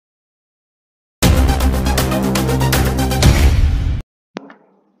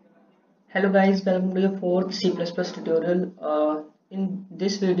Hello guys, welcome to your fourth C++ tutorial. In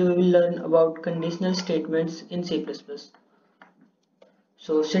this video we will learn about conditional statements in C++.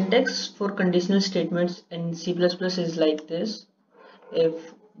 So syntax for conditional statements in C++ is like this.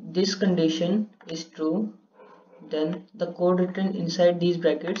 If this condition is true, then the code written inside these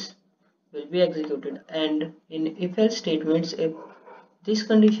brackets will be executed, and in if-else statements, if this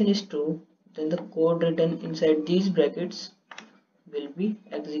condition is true, then the code written inside these brackets will be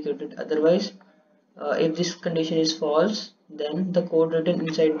executed. Otherwise, if this condition is false, then the code written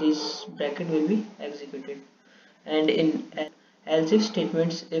inside this bracket will be executed. And in else if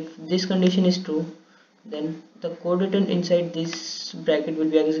statements, if this condition is true, then the code written inside this bracket will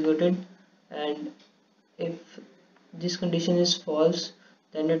be executed, and if this condition is false,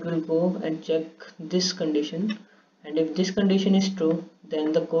 then it will go and check this condition, and if this condition is true,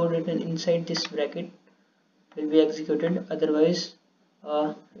 then the code written inside this bracket will be executed. Otherwise,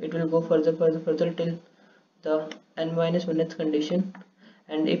 it will go further till the n-1th condition,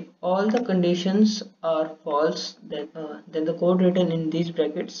 and if all the conditions are false, then the code written in these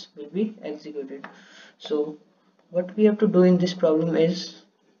brackets will be executed. So what we have to do in this problem is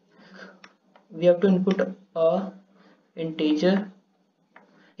we have to input a integer.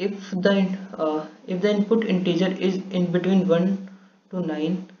 If the input integer is in between 1 to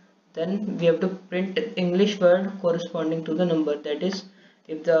 9, then we have to print English word corresponding to the number. That is,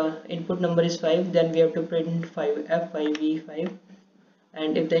 if the input number is 5, then we have to print 5 F5E5,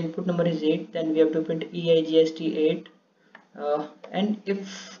 and if the input number is 8, then we have to print EIGST8, and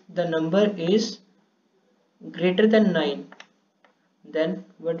if the number is greater than 9, then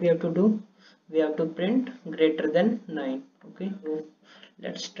what we have to do, we have to print greater than 9. Okay, so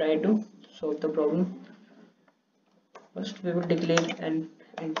let's try to solve the problem. First we will declare an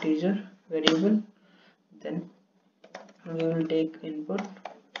integer variable, then we will take input,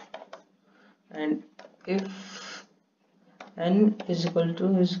 and if n is equal to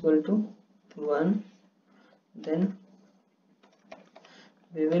 1, then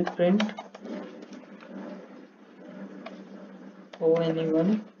we will print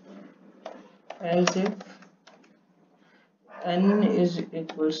one, else if n is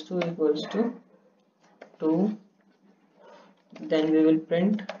equals to 2, then we will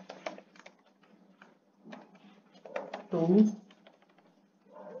print 2,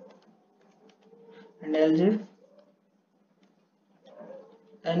 and else if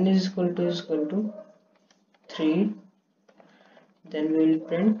n is equal to 3, then we will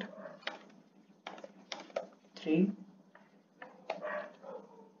print 3,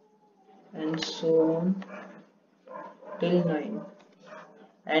 and so on till 9.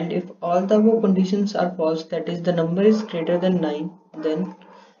 And if all the above conditions are false, that is the number is greater than 9, then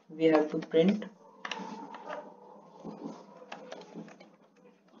we have to print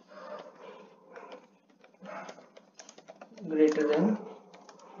greater than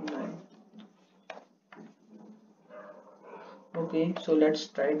 9. Okay, so let's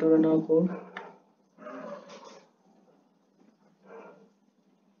try to run our code.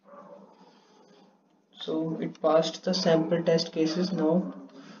 So it passed the sample test cases. Now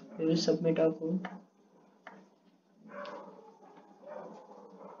we will submit our code.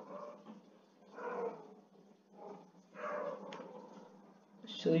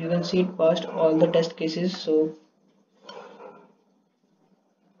 So you can see it passed all the test cases. So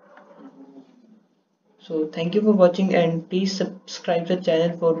thank you for watching, and please subscribe the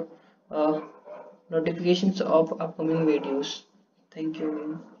channel for notifications of upcoming videos. Thank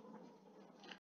you.